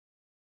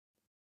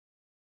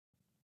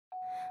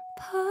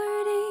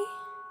party,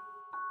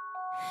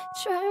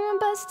 trying my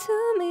best to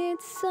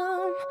meet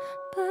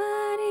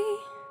somebody,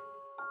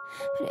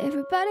 but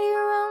everybody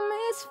around me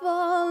is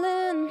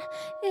falling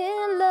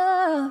in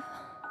love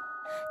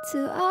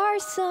to our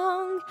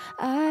song.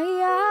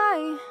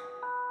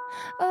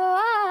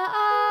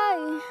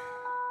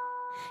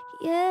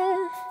 Yeah,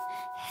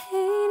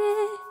 hate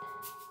it,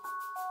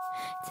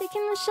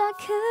 taking a shot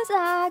 'cause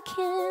I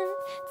can't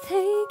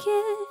take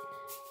it,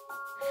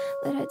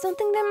 but I don't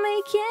think they're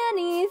making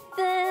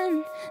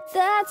anything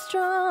that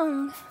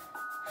strong,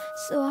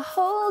 so I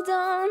hold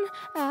on.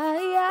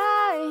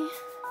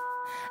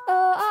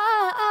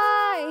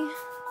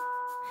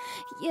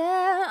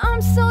 Yeah,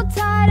 I'm so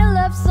tired of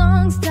love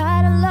songs,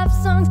 tired of love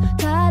songs,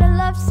 tired of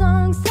love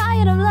songs,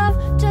 tired of love.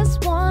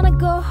 Just wanna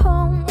go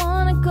home,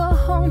 wanna go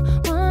home,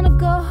 wanna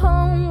go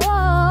home.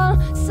 Whoa.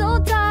 So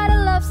tired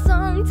of love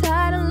songs,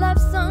 tired of love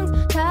songs,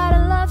 tired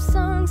of love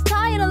songs,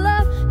 tired of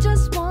love.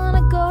 Just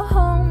wanna go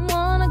home,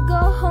 wanna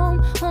go home,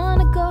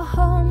 wanna go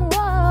home.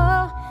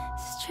 Whoa.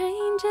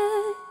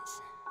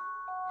 Strangers,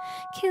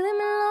 killing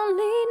me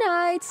lonely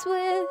nights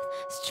with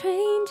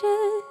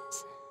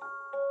strangers,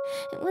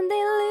 and when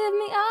they leave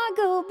me, I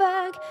go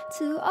back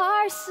to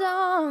our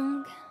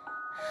song.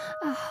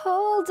 I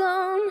hold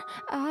on,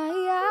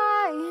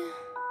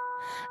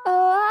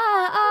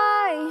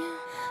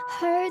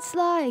 hurts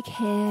like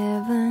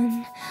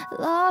heaven,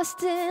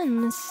 lost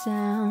in the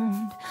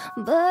sound.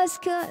 Buzz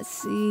cut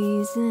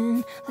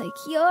season, like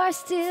you're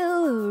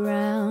still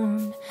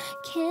around.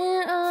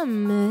 Can't I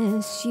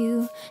miss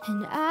you,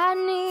 and I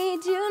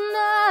need you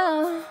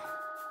now.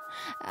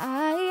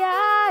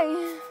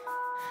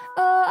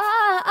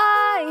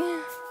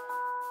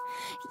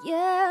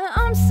 Yeah,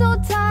 I'm so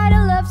tired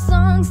of love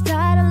songs.